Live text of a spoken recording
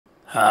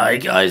Hi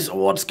guys,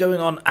 what's going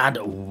on,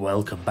 and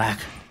welcome back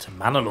to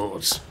Manor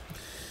Lords.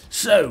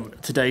 So,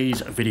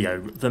 today's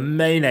video, the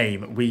main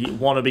aim, we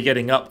want to be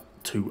getting up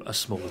to a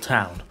small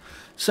town.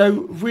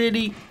 So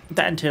really,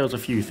 that entails a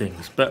few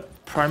things,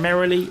 but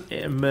primarily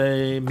it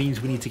means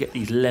we need to get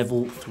these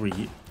level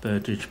 3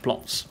 birdage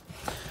plots.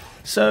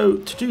 So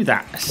to do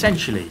that,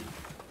 essentially,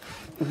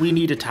 we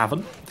need a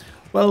tavern.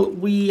 Well,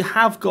 we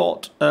have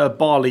got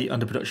barley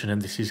under production,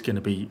 and this is going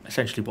to be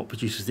essentially what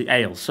produces the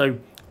ale. So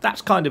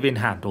that's kind of in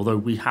hand, although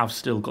we have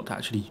still got to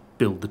actually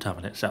build the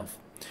tavern itself.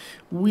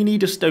 We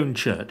need a stone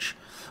church.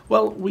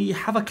 Well, we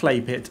have a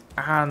clay pit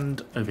and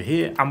over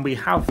here, and we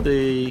have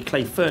the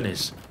clay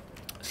furnace.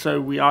 So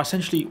we are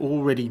essentially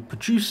already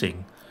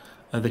producing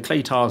the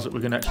clay tiles that we're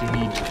going to actually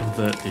need to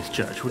convert this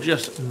church. We're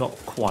just not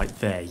quite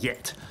there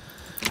yet.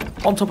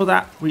 On top of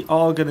that, we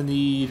are going to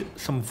need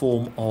some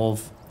form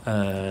of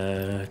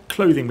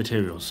clothing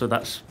materials. So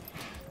that's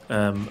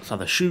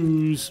either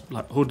shoes,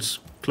 like hoods,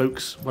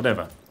 cloaks,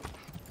 whatever.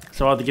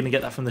 So either going to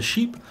get that from the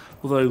sheep,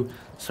 although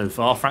so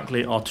far,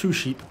 frankly, our 2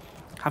 sheep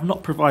have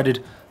not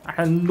provided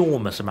an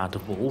enormous amount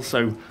of wool.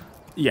 So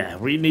yeah,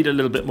 we need a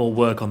little bit more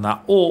work on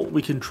that. Or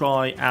we can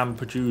try and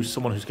produce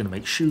someone who's going to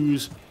make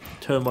shoes,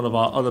 turn one of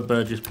our other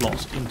burgess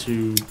plots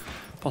into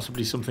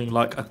possibly something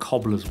like a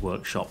cobbler's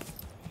workshop.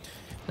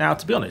 Now,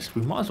 to be honest,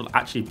 we might as well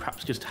actually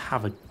perhaps just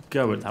have a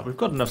go at that. We've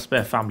got enough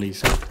spare families,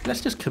 so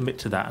let's just commit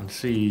to that and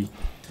see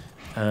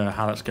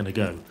how that's going to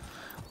go.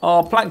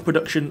 Our plank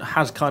production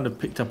has kind of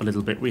picked up a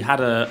little bit. We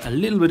had a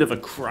little bit of a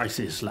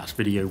crisis last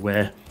video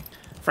where,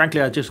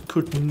 frankly, I just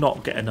could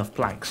not get enough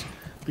planks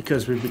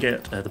because we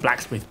get the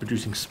blacksmith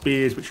producing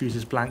spears, which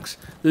uses planks,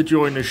 the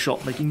joiner's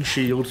shop making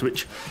shields,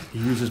 which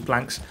uses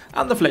planks,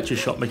 and the fletcher's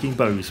shop making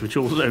bows, which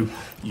also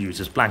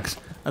uses planks.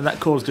 And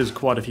that caused us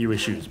quite a few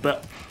issues.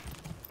 But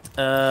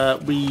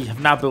we have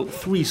now built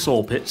 3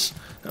 saw pits,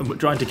 and we're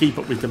trying to keep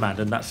up with demand,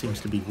 and that seems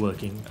to be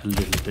working a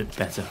little bit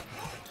better.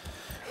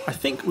 I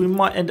think we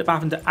might end up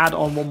having to add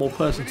on one more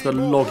person to the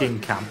logging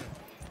camp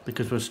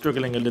because we're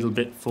struggling a little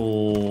bit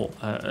for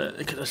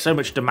there's so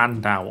much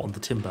demand now on the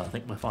timber. I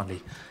think we're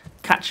finally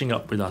catching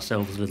up with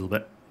ourselves a little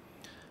bit.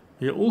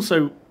 We're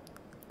also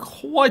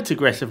quite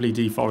aggressively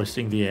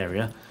deforesting the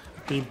area.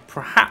 We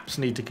perhaps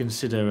need to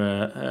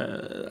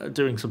consider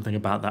doing something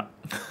about that.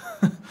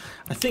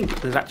 I think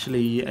there's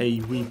actually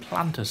a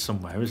replanter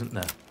somewhere, isn't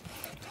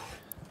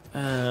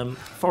there?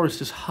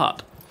 Forester's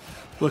hut.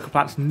 Worker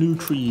plants new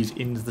trees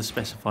in the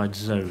specified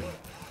zone.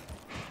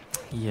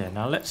 Yeah,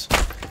 now let's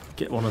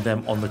get one of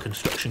them on the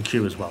construction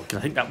queue as well, because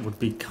I think that would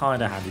be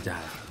kind of handy to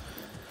have.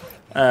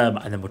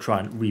 And then we'll try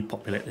and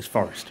repopulate this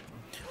forest.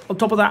 On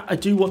top of that, I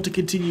do want to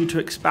continue to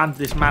expand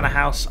this manor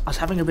house. I was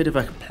having a bit of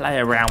a play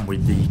around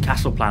with the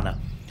castle planner.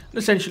 And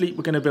essentially,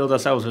 we're going to build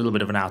ourselves a little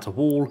bit of an outer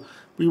wall.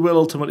 We will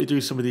ultimately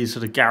do some of these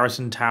sort of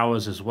garrison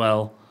towers as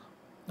well,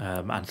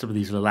 and some of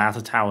these little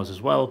outer towers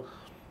as well.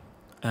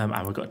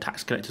 And we've got a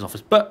tax collector's office,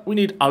 but we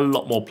need a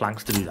lot more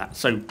planks to do that,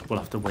 so we'll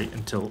have to wait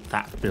until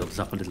that builds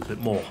up a little bit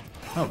more.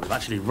 Oh, we've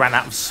actually ran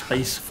out of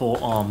space for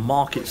our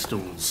market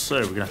stalls, so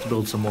we're going to have to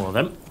build some more of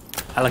them.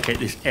 Allocate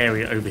this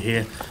area over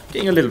here,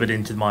 getting a little bit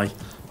into my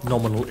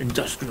nominal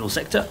industrial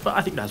sector, but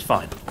I think that's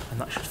fine, and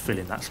that should fill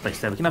in that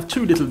space there. We can have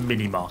 2 little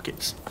mini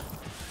markets.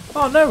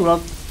 Oh no,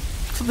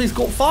 something's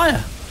caught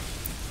fire.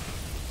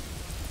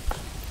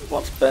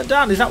 What's burnt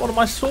down? Is that one of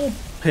my saw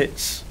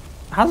pits?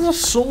 How does a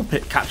saw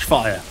pit catch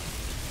fire?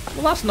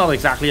 Well, that's not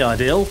exactly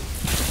ideal.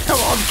 Come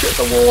on, chip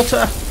the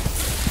water.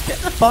 Get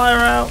the fire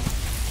out.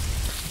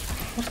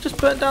 What's just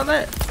burnt down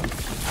there?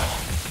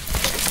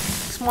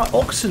 It's my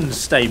oxen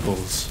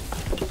stables.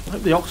 I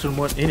hope the oxen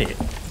weren't in it.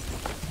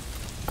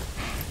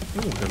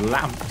 Ooh, the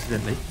lamp,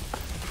 incidentally.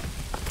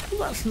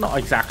 Well, that's not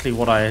exactly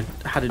what I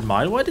had in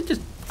mind. Why did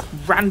just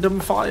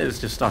random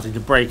fires just starting to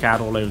break out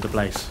all over the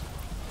place?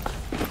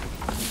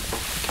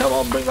 Come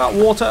on, bring that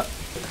water.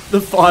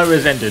 The fire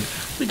has ended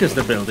because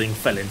the building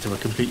fell into a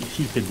complete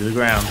heap into the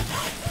ground.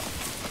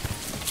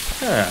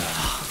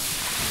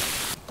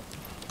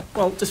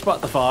 Well, despite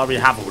the fire, we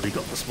have already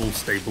got the small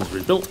stables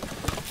rebuilt,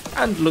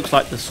 and looks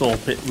like the saw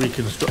pit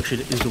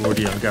reconstruction is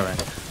already ongoing.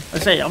 I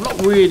say, I'm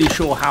not really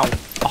sure how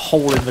a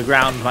hole in the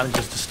ground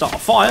manages to start a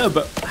fire,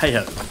 but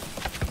hey-ho.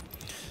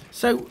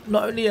 So,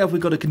 not only have we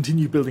got to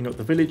continue building up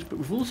the village, but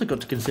we've also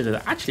got to consider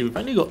that actually we've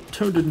only got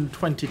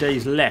 220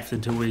 days left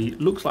until we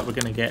looks like we're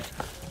going to get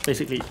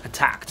basically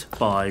attacked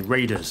by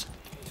raiders.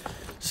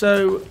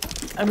 So,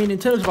 I mean, in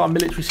terms of our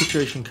military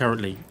situation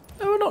currently,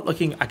 we're not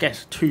looking, I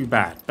guess, too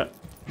bad, but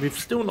we've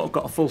still not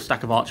got a full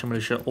stack of archer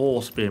militia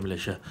or spear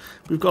militia.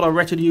 We've got our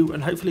retinue,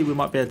 and hopefully we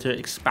might be able to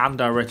expand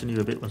our retinue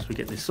a bit once we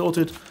get this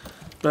sorted,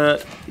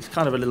 but it's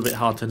kind of a little bit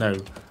hard to know.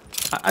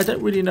 I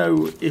don't really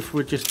know if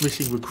we're just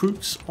missing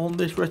recruits on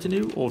this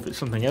retinue or if it's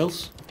something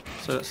else,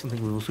 so that's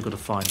something we've also got to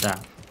find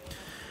out.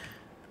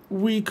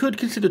 We could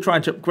consider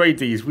trying to upgrade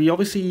these. We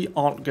obviously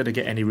aren't going to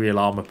get any real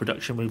armour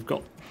production. We've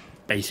got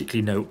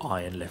basically no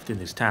iron left in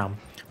this town,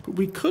 but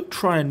we could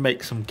try and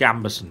make some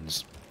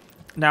gambesons.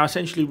 Now,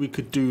 essentially, we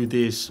could do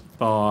this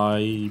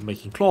by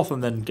making cloth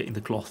and then getting the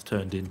cloth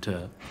turned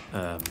into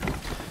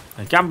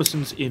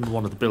gambesons in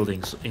one of the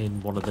buildings,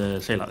 in one of the,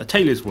 say, like the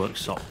tailor's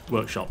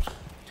workshops.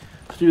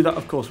 To do that,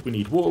 of course, we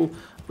need wool.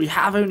 We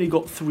have only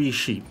got 3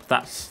 sheep.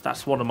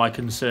 That's one of my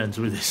concerns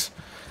with this.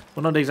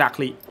 We're not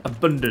exactly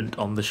abundant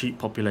on the sheep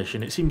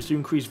population. It seems to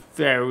increase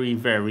very,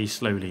 very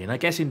slowly. And I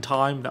guess in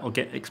time that will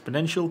get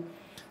exponential.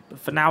 But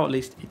for now, at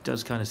least, it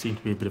does kind of seem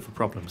to be a bit of a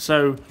problem.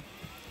 So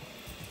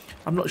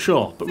I'm not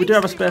sure. But we do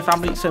have a spare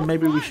family, so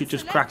maybe we should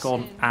just crack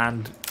on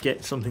and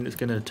get something that's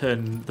going to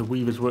turn the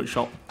weaver's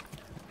workshop.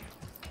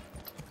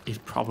 Is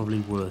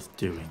probably worth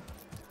doing.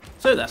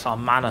 So that's our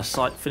manor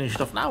site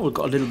finished off now. We've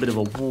got a little bit of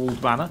a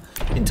walled manor.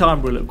 In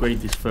time we'll upgrade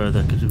this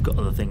further because we've got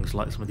other things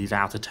like some of these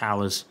outer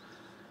towers,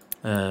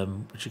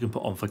 which you can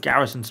put on for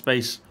garrison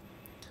space.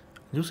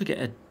 You also get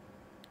a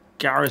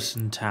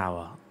garrison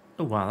tower.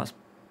 Oh wow, that's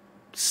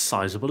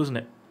sizable, isn't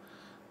it?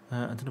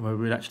 I don't know whether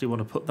we'd actually want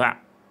to put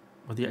that,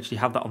 whether you actually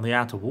have that on the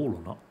outer wall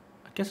or not.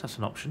 I guess that's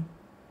an option.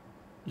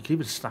 You can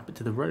even snap it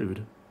to the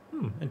road.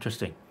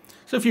 Interesting.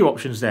 So a few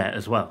options there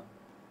as well.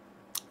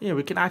 Yeah,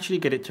 we can actually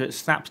get it to it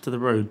snaps to the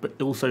road, but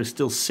also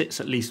still sits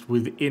at least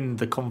within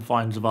the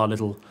confines of our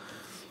little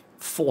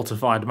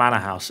fortified manor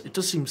house. It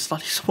does seem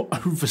slightly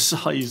somewhat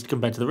oversized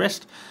compared to the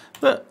rest,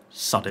 but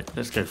sod it.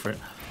 Let's go for it.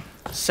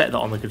 Set that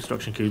on the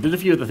construction queue. There's a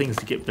few other things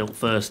to get built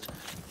first,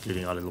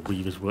 including our little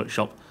weaver's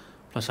workshop.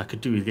 Plus, I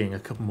could do with getting a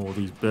couple more of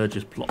these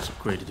Burgess plots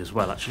upgraded as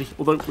well, actually.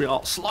 Although we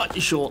are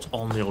slightly short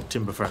on the old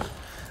timber front.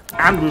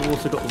 And we've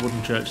also got the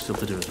wooden church still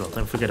to do as well.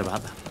 Don't forget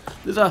about that.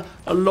 There's a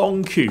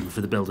long queue for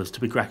the builders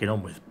to be cracking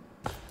on with.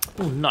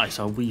 Oh, nice.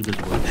 Our weaver's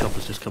workshop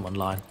has just come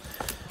online.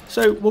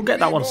 So we'll get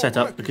that one set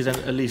up because then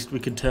at least we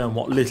can turn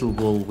what little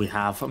wool we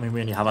have. I mean,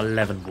 we only have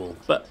 11 wool,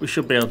 but we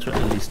should be able to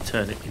at least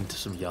turn it into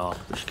some yarn,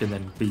 which can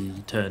then be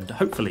turned,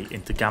 hopefully,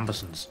 into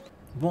gambesons.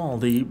 While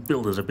the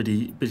builders are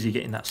busy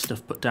getting that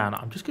stuff put down,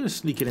 I'm just going to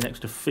sneak in an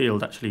extra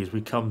field, actually, as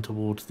we come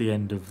towards the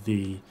end of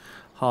the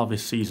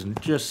harvest season,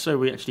 just so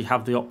we actually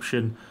have the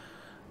option.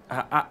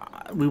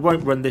 We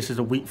won't run this as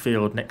a wheat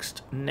field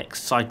next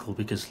cycle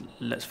because,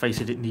 let's face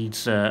it, it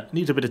needs a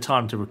bit of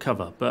time to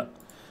recover. But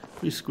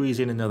if we squeeze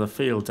in another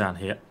field down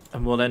here,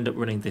 and we'll end up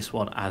running this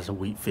one as a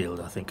wheat field,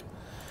 I think.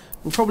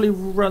 We'll probably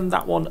run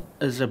that one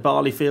as a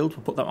barley field.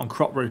 We'll put that on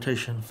crop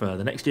rotation for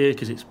the next year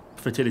because its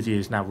fertility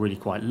is now really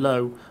quite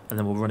low. And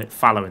then we'll run it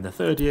fallow in the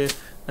 3rd year.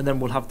 And then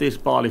we'll have this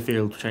barley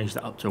field, change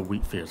that up to a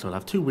wheat field. So we'll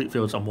have 2 wheat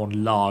fields and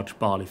 1 large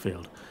barley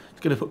field.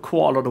 Going to put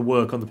quite a lot of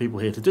work on the people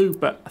here to do,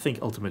 but I think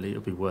ultimately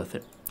it'll be worth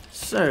it.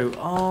 So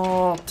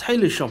our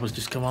tailor shop has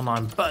just come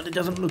online, but it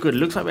doesn't look good. It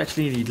looks like we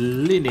actually need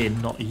linen,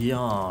 not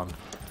yarn.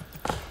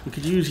 We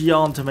could use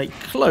yarn to make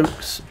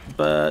cloaks,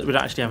 but we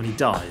don't actually have any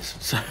dyes.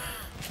 So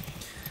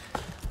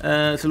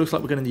it looks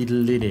like we're going to need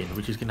linen,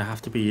 which is going to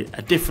have to be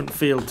a different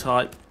field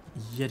type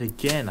yet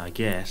again, I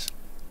guess.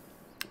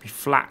 It'd be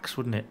flax,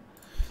 wouldn't it?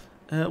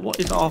 What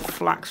is our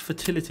flax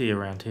fertility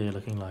around here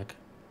looking like?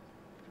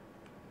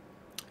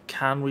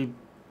 Do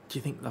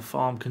you think the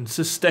farm can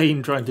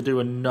sustain trying to do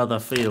another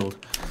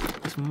field?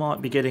 This might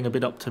be getting a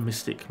bit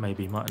optimistic,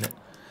 maybe, mightn't it?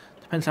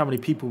 Depends how many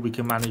people we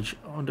can manage.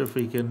 I wonder if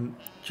we can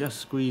just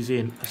squeeze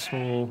in a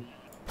small...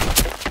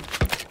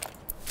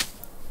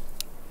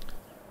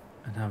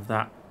 and have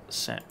that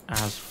set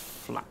as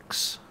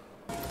flax.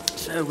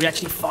 So we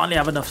actually finally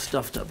have enough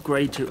stuff to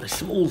upgrade to a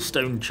small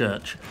stone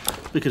church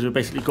because we've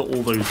basically got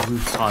all those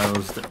roof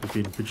tiles that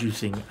we've been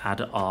producing at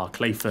our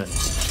clay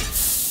furnace.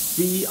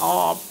 We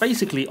are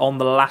basically on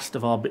the last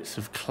of our bits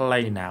of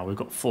clay now. We've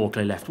got 4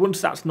 clay left. Once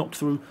that's knocked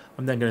through,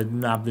 I'm then going to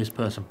nab this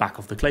person back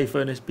off the clay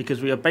furnace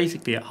because we are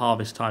basically at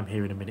harvest time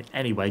here in a minute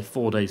anyway.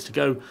 4 days to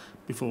go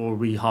before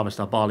we harvest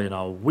our barley and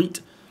our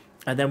wheat.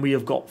 And then we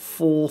have got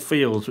 4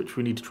 fields which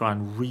we need to try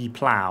and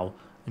re-plough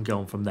and go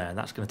on from there. And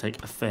that's going to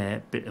take a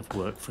fair bit of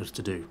work for us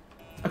to do.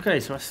 Okay,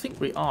 so I think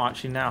we are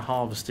actually now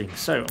harvesting.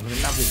 So I'm going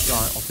to nab this guy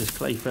off this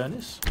clay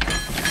furnace.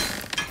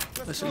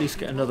 Let's at least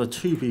get another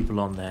 2 people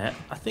on there.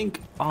 I think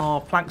our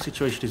plank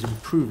situation is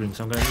improving,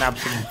 so I'm going to nab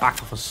someone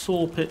back off a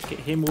saw pit, get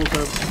him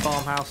also over to the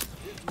farmhouse.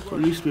 So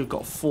at least we've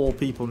got 4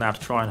 people now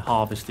to try and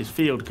harvest this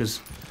field,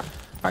 because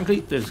frankly,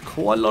 there's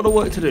quite a lot of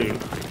work to do.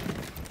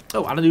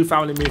 Oh, and a new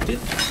family moved in.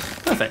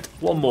 Perfect.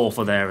 1 more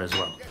for there as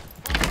well.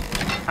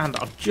 And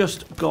I've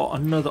just got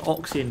another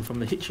ox in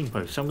from the hitching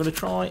post, so I'm going to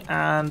try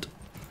and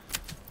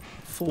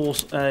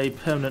force a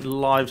permanent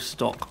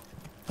livestock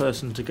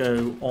person to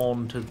go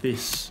on to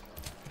this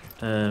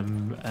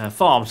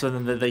farm, so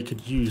then they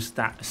could use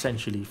that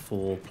essentially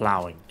for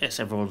ploughing. Yes,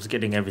 everyone's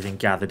getting everything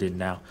gathered in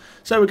now.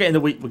 So we're getting the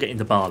wheat, we're getting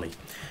the barley.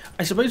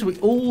 I suppose we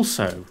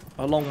also,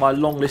 along my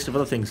long list of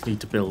other things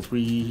need to build, if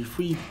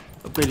we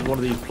upgraded one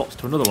of these plots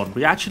to another one,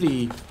 we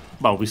actually,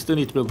 well, we still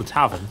need to build the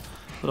tavern,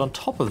 but on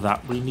top of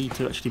that we need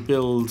to actually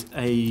build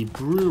a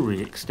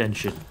brewery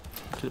extension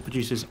that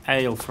produces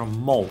ale from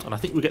malt, and I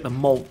think we get the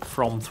malt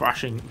from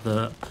thrashing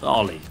the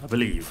barley, I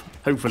believe,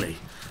 hopefully.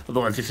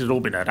 Otherwise this has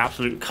all been an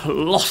absolute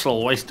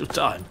colossal waste of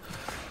time.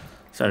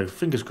 So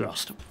fingers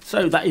crossed.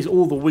 So that is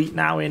all the wheat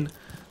now in.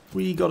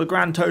 We got a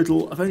grand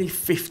total of only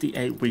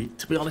 58 wheat.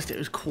 To be honest, it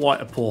was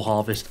quite a poor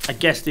harvest. I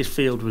guess this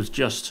field was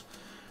just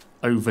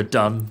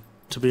overdone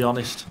to be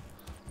honest.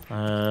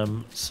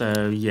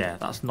 So yeah,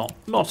 that's not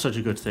such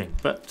a good thing.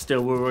 But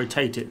still, we'll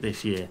rotate it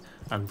this year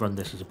and run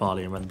this as a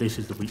barley and run this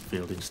as the wheat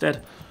field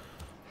instead.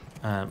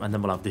 And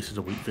then we'll have this as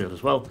a wheat field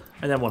as well.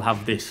 And then we'll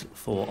have this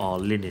for our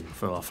linen,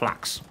 for our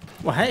flax.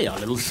 Well, hey, our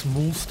little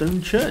small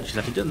stone church is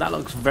actually done. That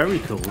looks very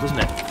cool, doesn't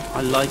it?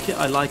 I like it,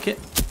 I like it.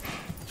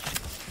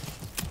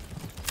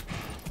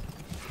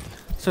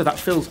 So that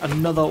fills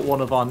another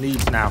one of our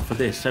needs now for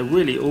this. So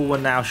really, all we're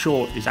now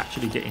short is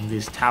actually getting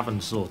this tavern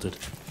sorted.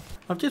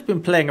 I've just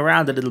been playing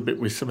around a little bit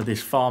with some of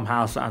this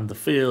farmhouse and the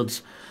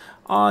fields.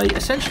 I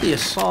essentially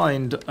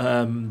assigned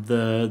one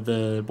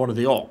of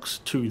the ox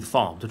to the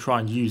farm to try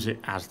and use it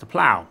as the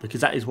plough,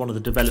 because that is one of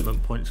the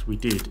development points we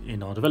did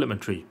in our development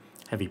tree.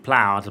 Heavy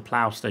plough as a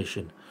plough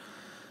station.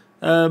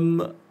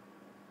 I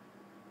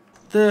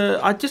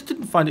just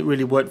didn't find it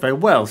really worked very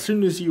well. As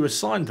soon as you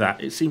assigned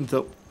that, it seemed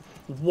that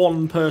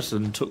one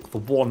person took the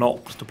one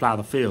ox to plough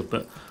the field,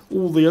 but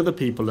all the other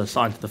people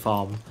assigned to the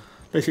farm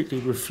basically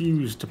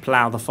refused to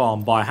plough the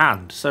farm by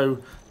hand. So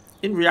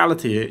in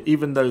reality,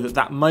 even though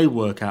that may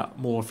work out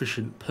more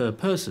efficient per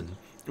person,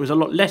 it was a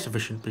lot less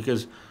efficient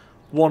because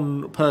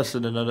one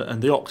person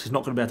and the ox is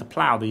not going to be able to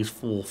plough these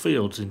 4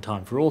 fields in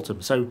time for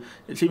autumn. So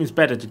it seems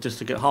better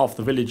to get half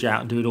the village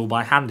out and do it all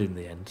by hand in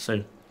the end.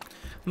 So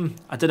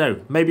I don't know,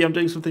 maybe I'm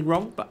doing something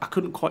wrong, but I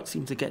couldn't quite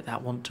seem to get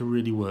that one to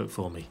really work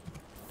for me.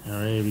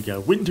 Here we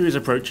go. Winter is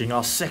approaching,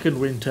 our second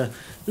winter.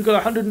 We've got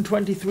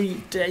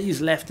 123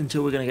 days left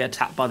until we're going to get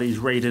attacked by these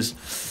raiders.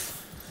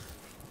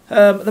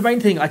 The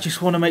main thing, I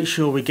just want to make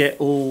sure we get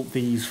all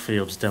these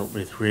fields dealt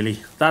with, really.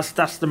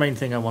 That's the main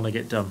thing I want to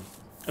get done.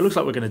 It looks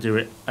like we're going to do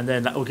it, and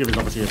then that will give us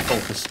obviously a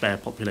bulk of spare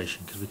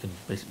population, because we can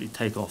basically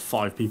take off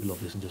 5 people of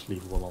this and just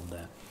leave one on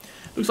there.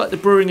 Looks like the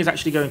brewing is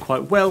actually going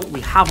quite well.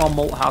 We have our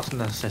malt house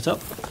now set up.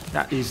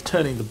 That is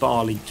turning the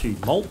barley to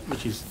malt,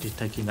 which is just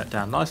taking that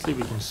down nicely.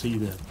 We can see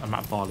the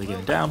amount of barley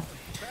going down.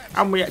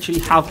 And we actually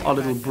have our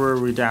little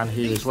brewery down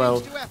here as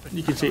well.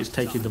 You can see it's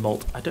taking the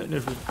malt. I don't know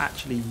if we've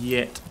actually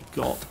yet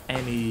got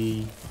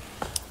any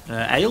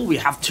ale. We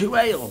have 2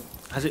 ale.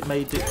 Has it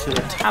made it to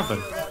the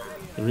tavern?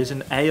 There is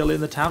an ale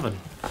in the tavern.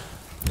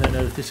 Don't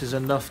know if this is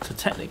enough to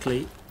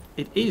technically...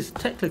 It is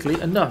technically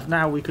enough.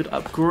 Now we could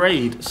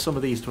upgrade some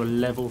of these to a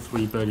level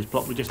 3 burgess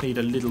plot. We just need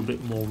a little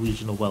bit more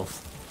regional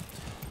wealth.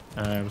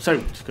 So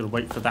just going to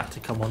wait for that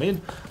to come on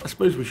in. I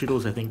suppose we should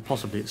also think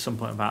possibly at some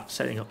point about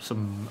setting up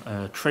some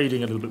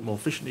trading a little bit more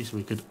efficiently so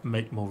we could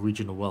make more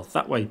regional wealth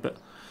that way. But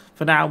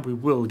for now, we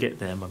will get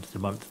there month to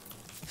month.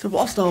 So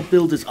whilst our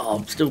builders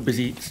are still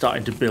busy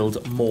starting to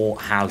build more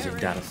housing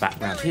down in the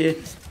background here,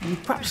 we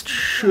perhaps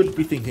should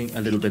be thinking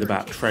a little bit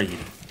about trade.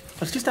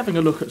 I was just having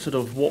a look at sort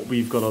of what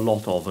we've got a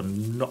lot of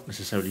and not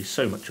necessarily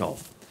so much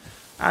of.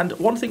 And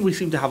one thing we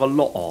seem to have a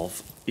lot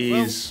of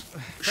is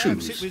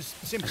shoes,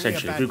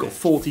 essentially. We've got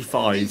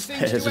 45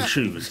 pairs of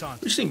shoes,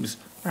 which seems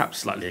perhaps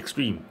slightly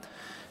extreme.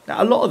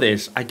 Now, a lot of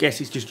this, I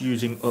guess, is just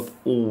using up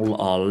all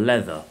our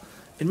leather.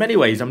 In many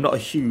ways, I'm not a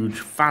huge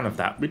fan of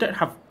that. We don't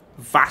have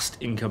vast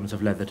incomes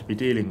of leather to be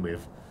dealing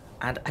with.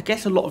 And I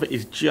guess a lot of it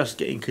is just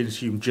getting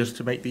consumed just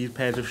to make these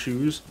pairs of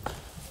shoes.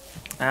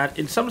 And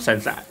in some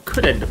sense, that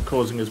could end up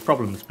causing us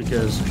problems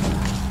because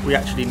we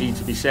actually need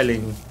to be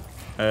selling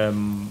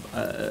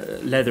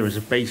leather as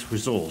a base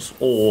resource,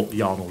 or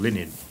yarn or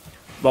linen.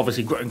 We're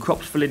obviously growing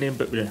crops for linen,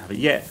 but we don't have it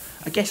yet.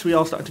 I guess we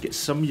are starting to get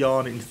some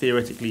yarn in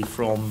theoretically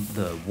from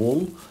the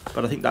wool,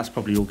 but I think that's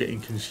probably all getting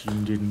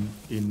consumed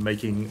in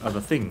making other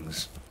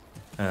things.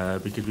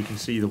 Because we can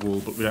see the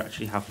wool, but we don't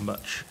actually have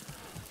much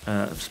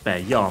spare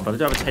yarn. But I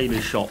do have a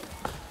tailor's shop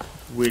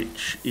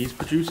which is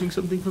producing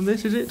something from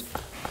this, is it?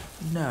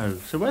 No.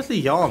 So where's the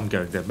yarn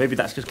going then? Maybe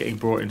that's just getting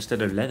brought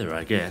instead of leather,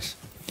 I guess.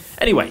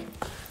 Anyway,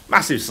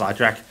 massive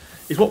sidetrack.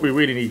 Is what we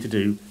really need to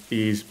do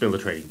is build a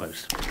trading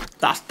post.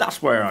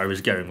 That's where I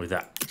was going with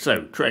that.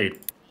 So, trade.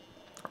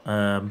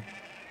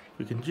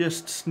 We can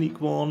just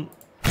sneak one.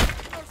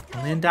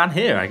 And then down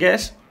here, I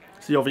guess.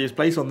 It's the obvious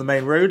place on the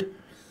main road.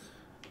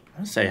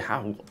 I'd say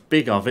how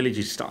big our village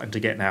is starting to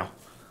get now.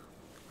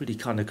 Really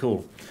kind of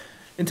cool.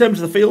 In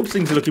terms of the fields,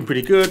 things are looking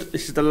pretty good.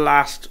 This is the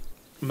last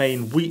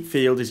main wheat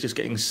field, is just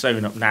getting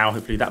sown up now.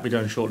 Hopefully that'll be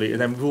done shortly. And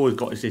then we've always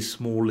got this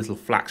small little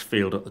flax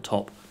field at the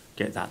top.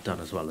 Get that done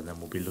as well, and then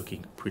we'll be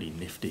looking pretty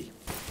nifty.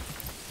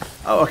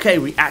 Oh, okay,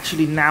 we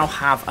actually now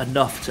have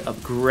enough to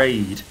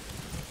upgrade.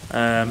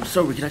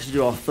 So we can actually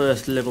do our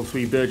first level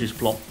 3 Burgess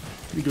plot.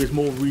 We do is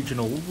more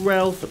regional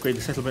wealth, upgrade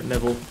the settlement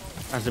level,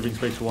 as living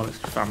space for one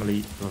extra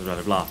family, blah blah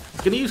blah blah.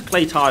 It's going to use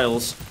clay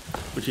tiles,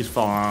 which is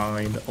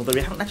fine, although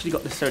we haven't actually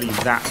got necessarily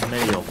that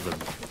many of them.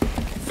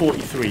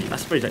 43, I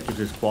suppose that gives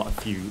us quite a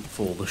few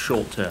for the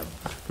short term.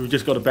 We've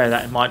just got to bear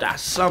that in mind.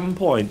 At some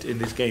point in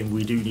this game,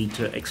 we do need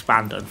to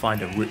expand and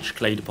find a rich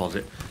clay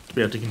deposit to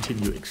be able to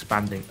continue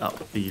expanding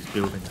up these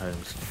building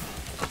homes.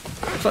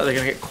 Looks like they're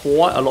going to get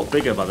quite a lot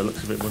bigger by the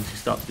looks of it once you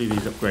start to do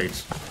these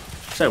upgrades.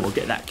 So we'll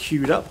get that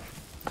queued up.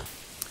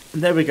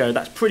 And there we go,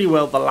 that's pretty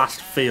well the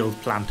last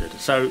field planted.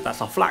 So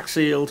that's our flax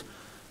field,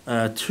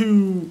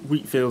 2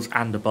 wheat fields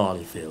and a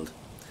barley field.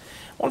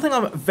 One thing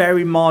I'm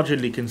very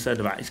marginally concerned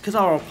about is because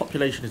our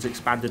population has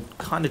expanded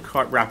kind of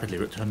quite rapidly.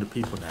 We're at 200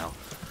 people now.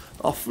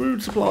 Our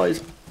food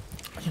supplies,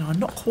 you know, are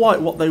not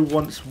quite what they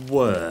once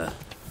were.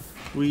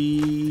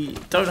 We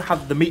don't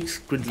have the meats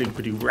dwindling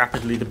pretty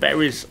rapidly. The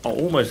berries are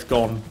almost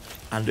gone,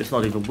 and it's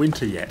not even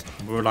winter yet.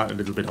 We're relying a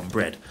little bit on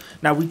bread.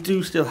 Now, we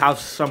do still have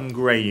some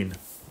grain,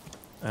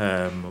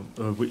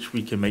 which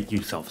we can make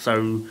use of.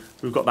 So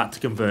we've got that to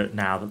convert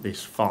now that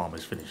this farm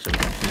is finished. So we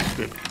can actually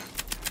strip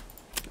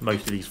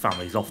most of these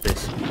families off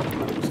this.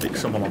 We'll stick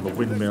someone on the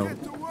windmill.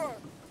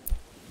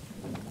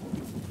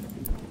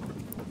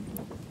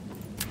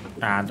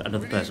 And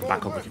another person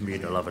back on the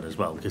communal oven as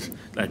well, because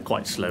they're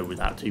quite slow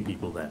without 2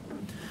 people there.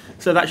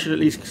 So that should at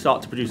least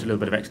start to produce a little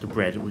bit of extra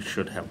bread, which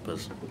should help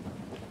us.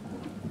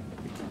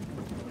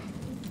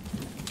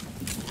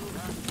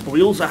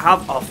 We also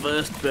have our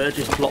first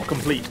Burgess plot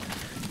complete.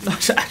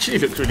 That actually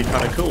looks really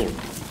kind of cool.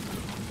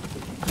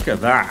 Look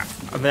at that.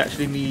 And they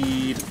actually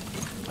need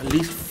at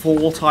least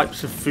 4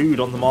 types of food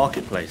on the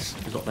marketplace,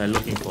 is what they're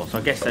looking for. So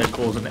I guess they'll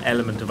cause an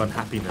element of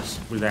unhappiness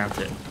without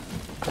it.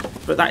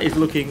 But that is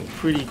looking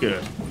pretty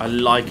good. I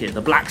like it. The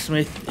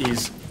blacksmith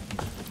is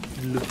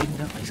looking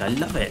nice. I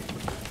love it.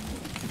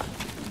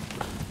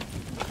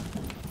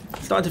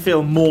 It's starting to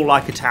feel more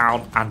like a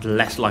town and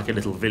less like a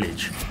little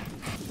village.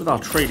 With our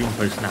trading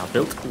post now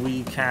built,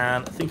 we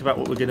can think about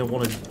what we're going to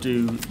want to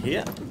do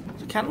here.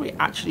 So can we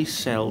actually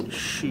sell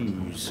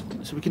shoes?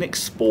 So we can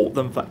export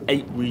them for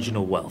 8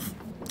 regional wealth.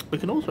 We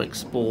can also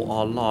export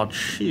our large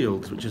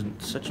shields, which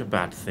isn't such a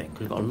bad thing.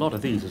 We've got a lot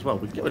of these as well.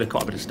 We can get rid of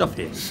quite a bit of stuff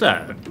here.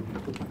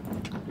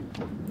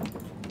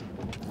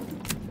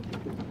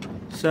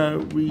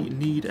 So we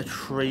need a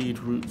trade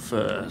route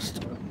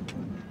first.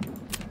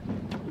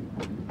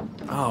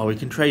 Oh, we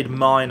can trade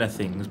minor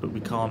things, but we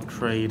can't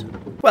trade...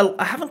 Well,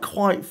 I haven't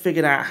quite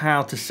figured out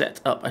how to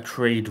set up a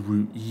trade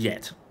route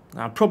yet.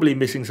 I'm probably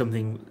missing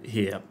something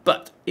here,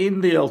 but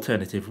in the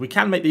alternative, we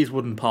can make these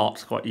wooden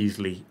parts quite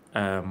easily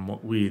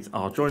with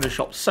our joiner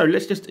shops. So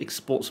let's just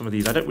export some of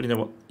these. I don't really know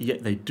what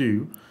yet they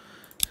do.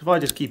 So if I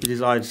just keep a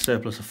desired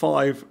surplus of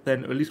 5,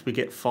 then at least we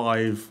get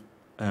 5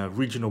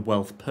 regional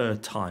wealth per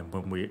time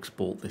when we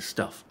export this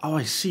stuff. Oh,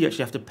 I see. You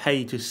actually have to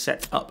pay to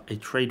set up a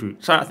trade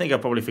route. So I think I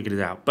probably figured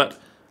it out, but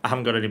I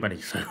haven't got any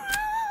money, so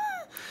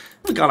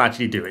we can't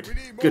actually do it.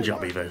 Good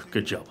job, Evo.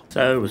 Good job.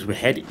 So as we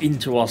head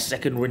into our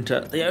second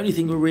winter, the only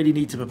thing we really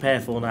need to prepare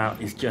for now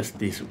is just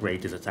this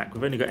raiders attack.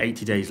 We've only got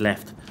 80 days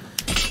left.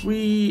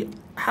 We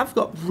have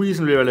got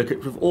reasonably well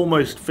equipped. We've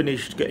almost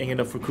finished getting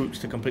enough recruits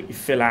to completely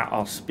fill out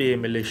our spear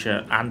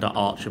militia and our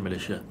archer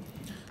militia.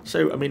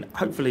 So, I mean,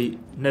 hopefully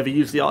never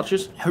use the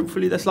archers.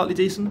 Hopefully they're slightly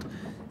decent.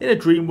 In a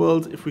dream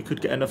world, if we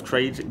could get enough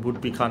trades, it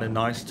would be kind of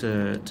nice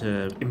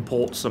to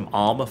import some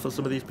armor for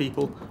some of these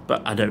people.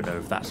 But I don't know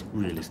if that's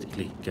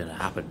realistically going to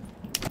happen.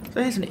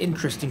 So here's an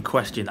interesting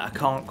question that I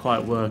can't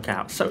quite work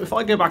out. So if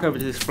I go back over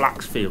to this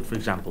flax field, for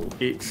example,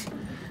 it's...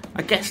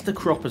 I guess the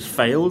crop has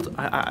failed.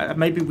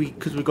 Maybe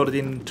because we got it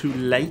in too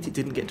late, it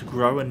didn't get to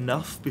grow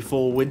enough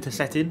before winter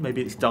set in.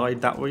 Maybe it's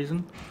died that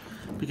reason.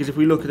 Because if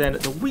we look then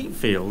at the wheat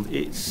field,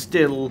 it's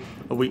still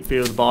a wheat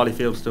field, the barley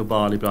field, still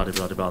barley, blah, blah,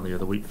 blah, blah, the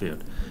other wheat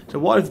field. So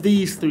what if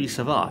these 3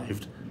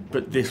 survived,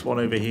 but this one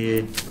over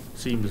here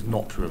seems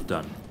not to have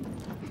done?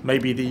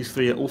 Maybe these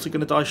 3 are also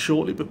going to die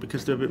shortly, but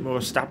because they're a bit more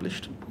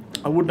established?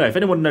 I wouldn't know. If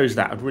anyone knows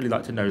that, I'd really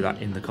like to know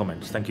that in the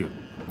comments. Thank you.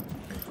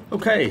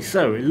 Okay,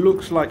 so it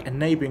looks like a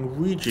neighbouring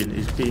region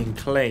is being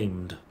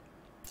claimed.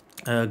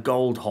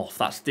 Goldhof,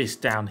 that's this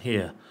down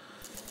here.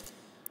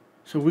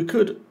 So we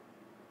could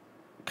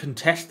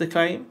contest the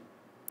claim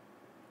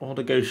or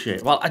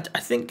negotiate. Well, I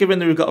think given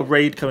that we've got a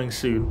raid coming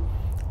soon,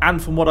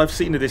 and from what I've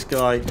seen of this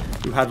guy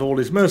who had all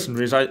his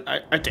mercenaries, I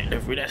don't know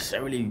if we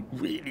necessarily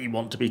really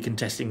want to be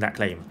contesting that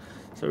claim.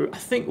 So I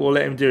think we'll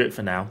let him do it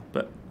for now,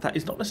 but that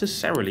is not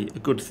necessarily a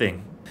good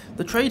thing.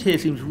 The trade here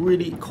seems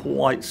really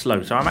quite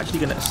slow, so I'm actually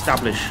going to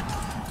establish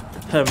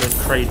a permanent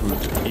trade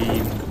route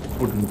in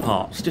wooden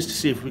parts, just to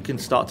see if we can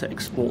start to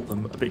export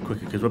them a bit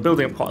quicker, because we're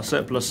building up quite a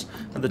surplus,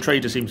 and the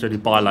trader seems to only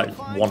buy like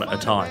 1 at a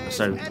time,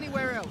 so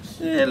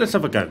yeah, let's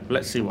have a go.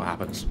 Let's see what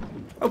happens.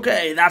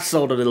 Okay, that's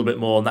sold a little bit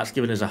more, and that's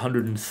given us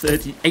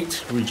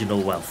 138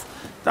 regional wealth.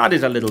 That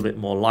is a little bit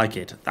more like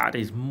it. That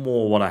is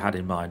more what I had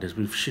in mind, as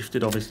we've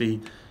shifted,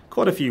 obviously,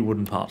 quite a few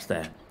wooden parts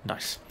there.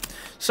 Nice.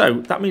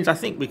 So, that means I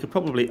think we could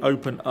probably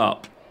open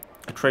up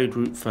a trade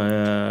route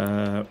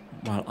for,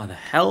 well, either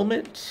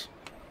helmets.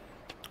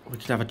 We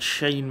could have a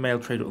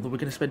chainmail trade, although we're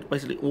going to spend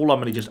basically all our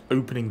money just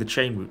opening the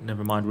chain route,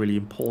 never mind really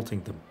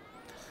importing them.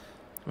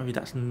 Maybe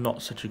that's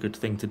not such a good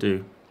thing to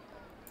do.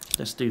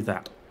 Let's do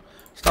that.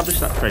 Establish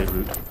that trade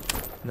route,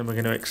 and then we're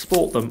going to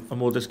export them,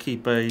 and we'll just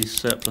keep a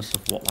surplus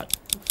of, what, like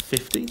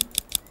 50?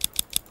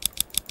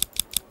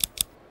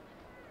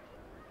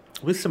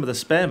 With some of the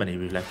spare money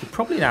we've left, we've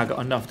probably now got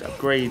enough to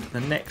upgrade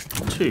the next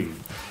 2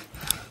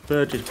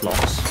 Burgess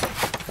blocks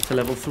to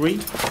level 3,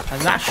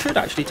 and that should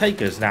actually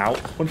take us now,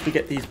 once we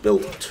get these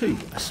built, to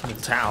a small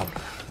town.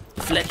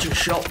 Fletcher's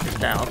shop is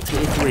now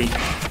tier 3.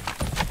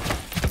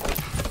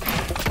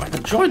 Right,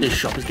 the joiner's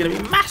shop is going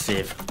to be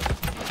massive.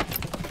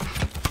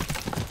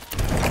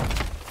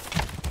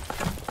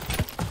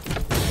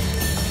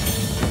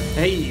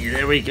 Hey,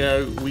 there we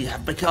go. We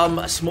have become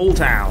a small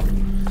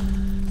town.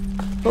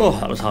 Oh,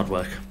 that was hard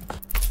work.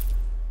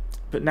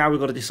 But now we've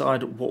got to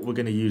decide what we're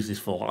going to use this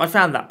for. I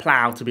found that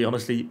plough to be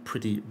honestly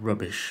pretty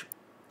rubbish.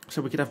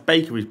 So we could have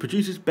bakeries.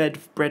 Produces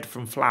bread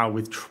from flour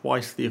with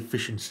twice the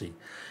efficiency.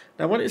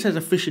 Now when it says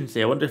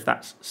efficiency, I wonder if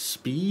that's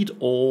speed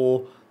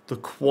or the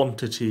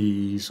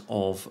quantities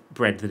of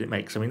bread that it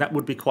makes. I mean, that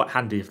would be quite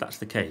handy if that's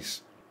the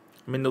case.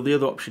 I mean, the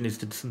other option is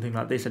to do something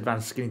like this.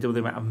 Advanced skinning, double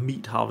the amount of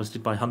meat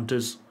harvested by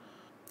hunters.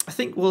 I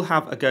think we'll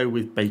have a go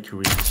with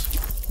bakeries.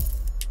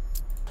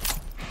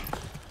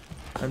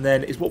 And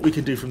then is what we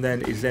can do from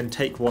then is then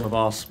take one of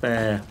our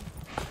spare.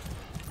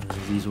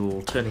 These are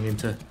all turning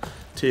into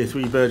tier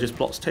 3 Burgess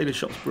plots, Taylor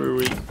Shops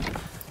Brewery.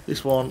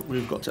 This one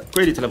we've got to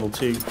upgrade it to level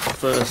 2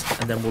 first,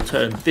 and then we'll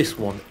turn this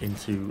one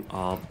into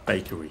our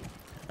bakery.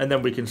 And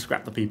then we can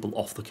scrap the people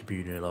off the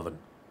communal oven.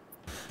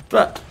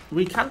 But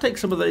we can take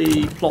some of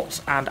the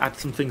plots and add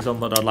some things on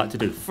that I'd like to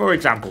do. For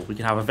example, we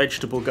can have a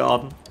vegetable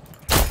garden,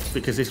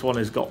 because this one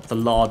has got the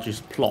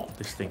largest plot,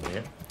 this thing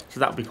here.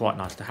 So that would be quite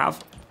nice to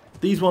have.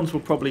 These ones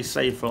will probably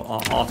save for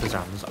our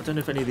artisans. I don't know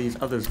if any of these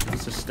others can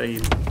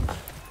sustain.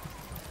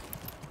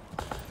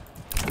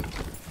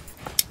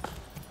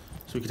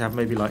 So we could have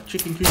maybe like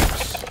chicken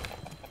coops,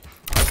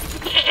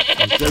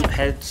 and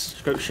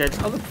goat sheds.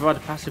 Oh, they provide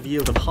a passive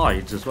yield of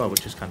hides as well,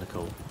 which is kind of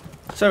cool.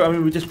 So, I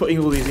mean, we're just putting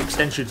all these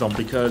extensions on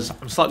because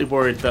I'm slightly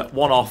worried that,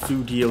 one, our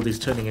food yield is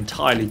turning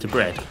entirely to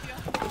bread.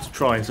 But to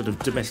try and sort of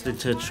domesticate,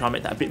 to try and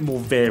make that a bit more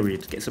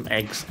varied, get some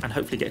eggs, and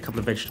hopefully get a couple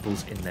of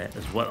vegetables in there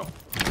as well.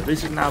 So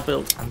this is now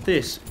built, and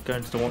this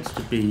wants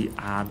to be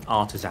an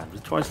artisan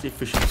with twice the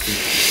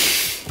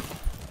efficiency.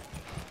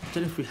 I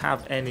don't know if we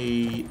have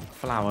any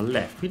flour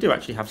left. We do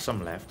actually have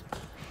some left.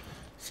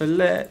 So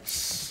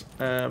let's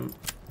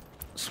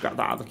scrap that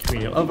out of the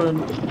communal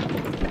oven.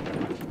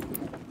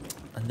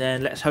 And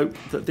then let's hope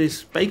that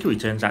this bakery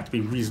turns out to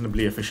be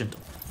reasonably efficient.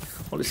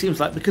 Well, it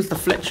seems like because the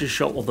Fletcher's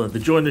shop, or the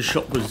joiner's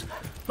shop, was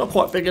not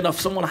quite big enough,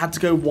 someone had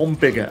to go one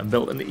bigger and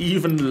built an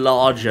even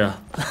larger,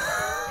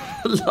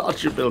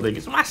 building.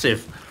 It's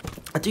massive.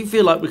 I do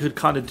feel like we could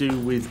kind of do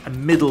with a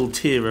middle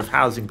tier of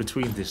housing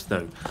between this,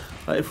 though.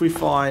 If we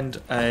find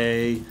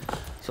a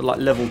sort of like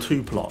level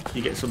 2 plot,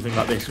 you get something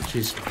like this, which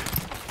is,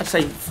 I'd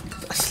say,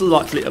 a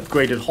slightly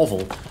upgraded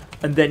hovel.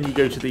 And then you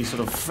go to these sort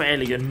of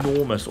fairly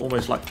enormous,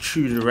 almost like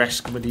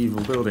Tudor-esque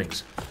medieval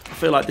buildings. I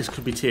feel like this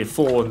could be tier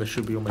 4 and there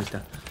should be almost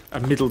a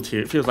middle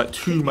tier. It feels like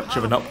too much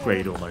of an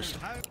upgrade almost.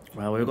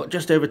 Well, we've got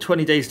just over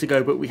 20 days to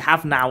go, but we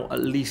have now at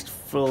least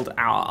filled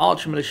our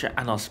archer militia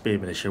and our spear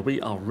militia.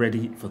 We are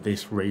ready for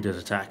this raiders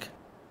attack.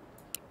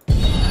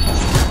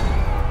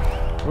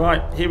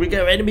 Right, here we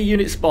go. Enemy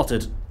unit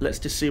spotted. Let's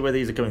just see where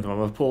these are coming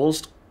from. I've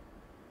paused.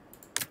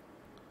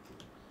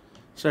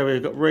 So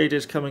we've got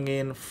raiders coming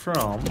in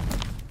from...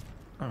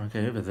 Oh,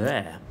 okay, over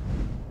there.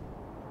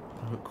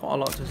 I've got quite a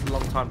lot. It's a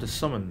long time to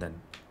summon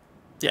then.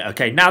 Yeah,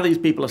 okay, now these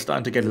people are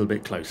starting to get a little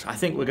bit close. I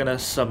think we're going to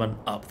summon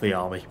up the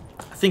army.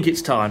 I think it's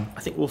time.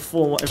 I think we'll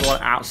form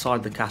everyone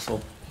outside the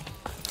castle.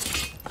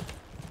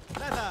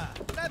 Leather!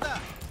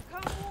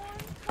 Come on.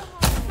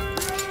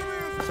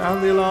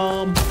 Sound the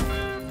alarm.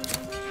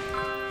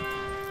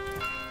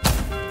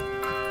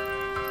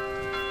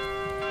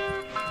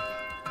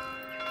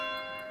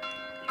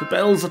 The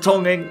bells are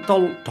tonging,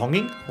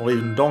 or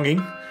even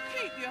donging.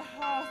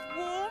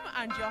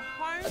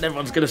 And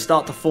everyone's going to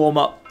start to form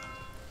up.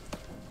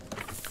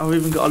 Oh, we've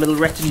even got a little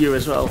retinue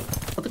as well.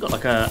 Oh, they've got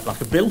like a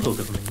bill hook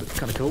or something. That's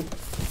kind of cool.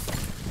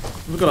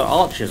 We've got our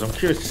archers. I'm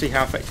curious to see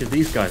how effective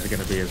these guys are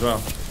going to be as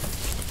well.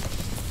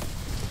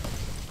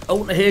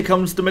 Oh, here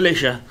comes the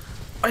militia.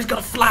 Oh, he's got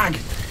a flag.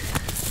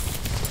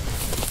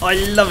 I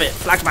love it.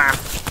 Flag man.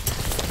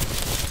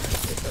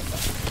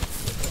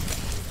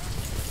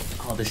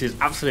 Oh, this is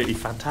absolutely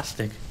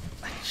fantastic.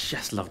 I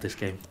just love this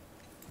game.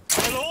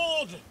 My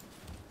lord!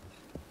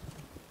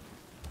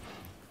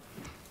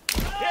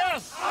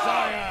 Yes,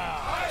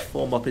 sire!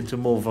 Form up into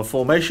more of a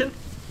formation.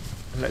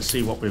 And let's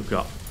see what we've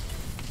got.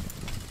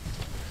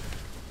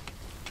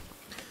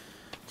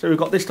 So we've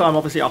got this time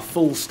obviously our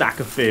full stack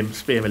of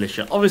spear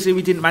militia. Obviously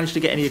we didn't manage to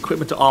get any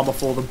equipment or armour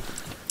for them.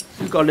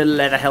 So we've got a little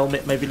leather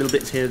helmet, maybe little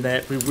bits here and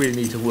there. We really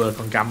need to work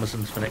on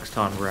gambesons for next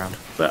time around.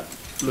 But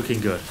looking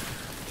good.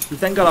 We've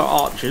then got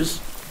our archers.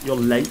 You're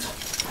late.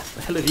 What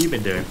the hell have you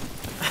been doing?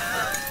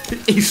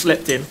 He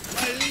slept in.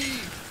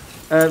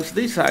 So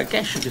these I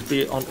guess should just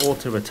be on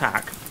auto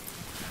attack.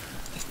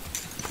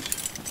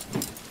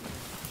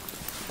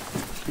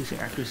 Increasing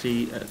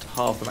accuracy at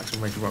half the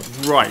maximum range of rock.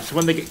 Right, so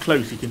when they get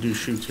close you can do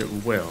shoot at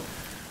will.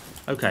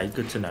 Okay,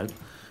 good to know.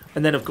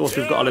 And then of course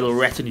we've got a little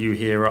retinue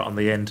here on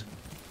the end.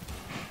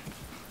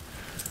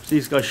 So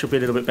these guys should be a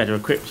little bit better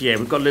equipped. Yeah,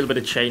 we've got a little bit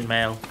of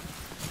chainmail.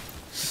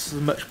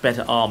 Much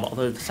better armour,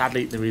 although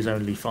sadly there is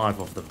only 5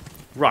 of them.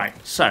 Right,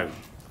 so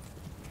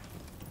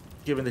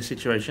given this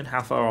situation,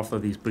 how far off are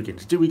these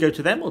brigands? Do we go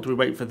to them or do we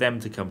wait for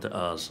them to come to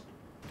us?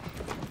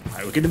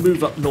 Right, we're going to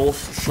move up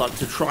north slightly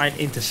to try and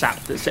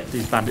intercept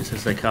these bandits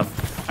as they come.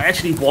 I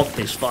actually want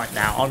this fight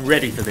now. I'm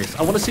ready for this.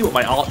 I want to see what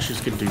my archers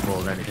can do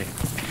more than anything.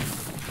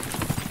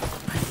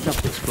 I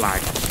up this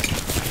flag.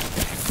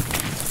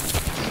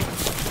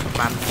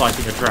 Man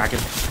fighting a dragon.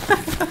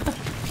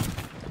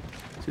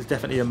 This is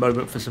definitely a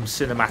moment for some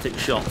cinematic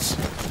shots.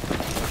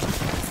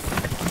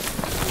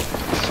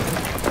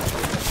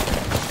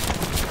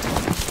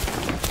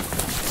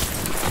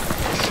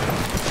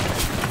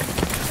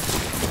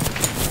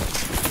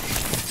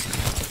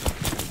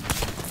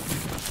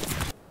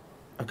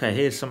 Okay,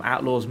 here's some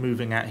outlaws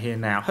moving out here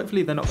now.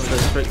 Hopefully they're not going to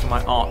go straight to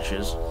my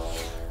archers.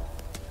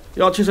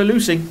 The archers are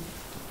loosing.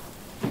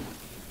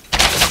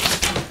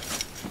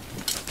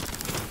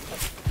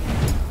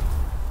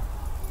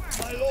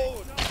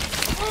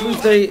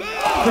 Move the...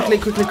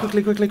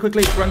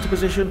 Quickly. Run to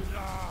position.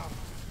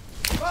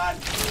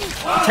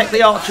 Protect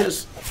the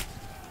archers.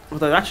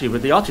 Although actually,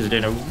 with the archers are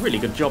doing a really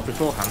good job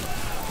beforehand.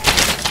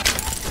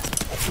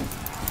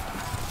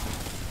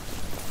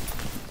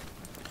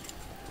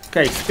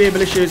 Okay, spear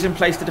militia is in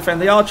place to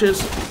defend the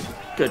archers.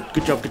 Good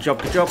job.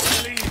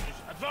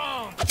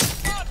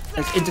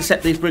 Let's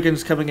intercept these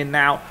brigands coming in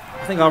now.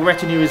 I think our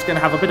retinue is going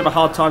to have a bit of a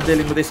hard time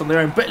dealing with this on their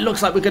own, but it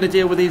looks like we're going to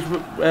deal with these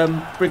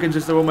brigands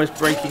as they're almost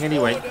breaking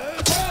anyway.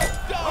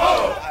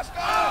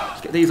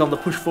 Let's get these on the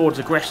push forwards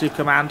aggressive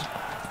command.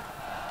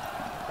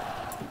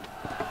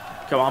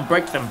 Come on,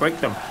 break them.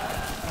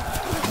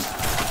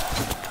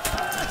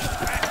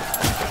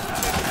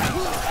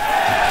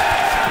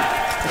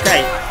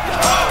 Okay.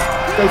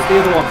 Go for the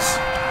other ones.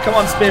 Come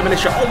on, spear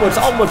militia. Onwards.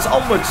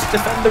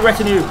 Defend the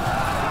retinue.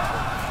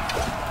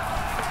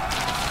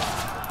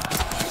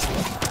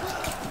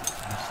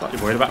 Slightly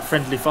worried about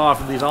friendly fire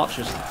from these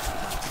archers.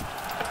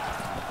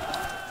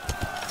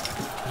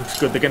 Looks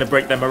good. They're going to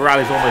break. Their morale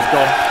is almost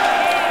gone.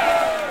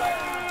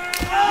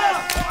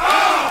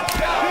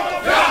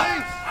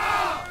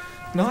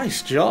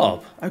 Nice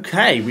job.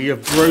 Okay, we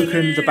have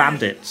broken the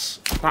bandits.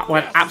 That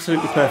went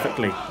absolutely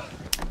perfectly.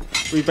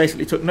 We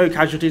basically took no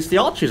casualties. The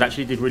archers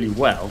actually did really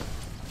well.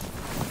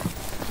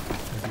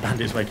 The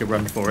bandits make a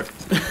run for it.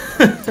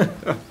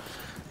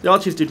 The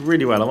archers did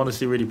really well. I'm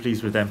honestly really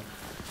pleased with them.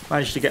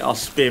 Managed to get our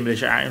spear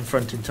militia out in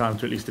front in time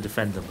to at least to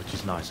defend them, which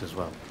is nice as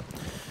well.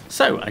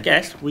 So, I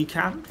guess we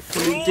can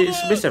fully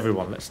dismiss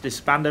everyone. Let's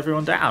disband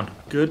everyone down.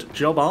 Good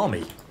job,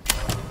 army.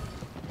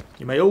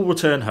 You may all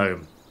return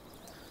home.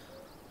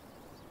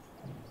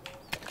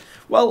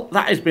 Well,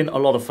 that has been a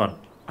lot of fun.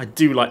 I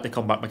do like the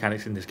combat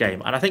mechanics in this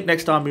game, and I think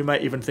next time we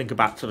might even think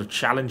about sort of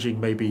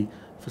challenging maybe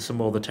for some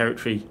more of the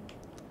territory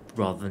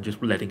rather than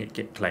just letting it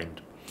get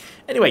claimed.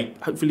 Anyway,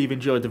 hopefully you've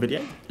enjoyed the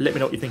video. Let me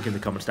know what you think in the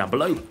comments down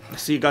below. I'll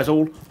see you guys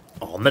all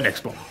on the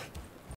next one.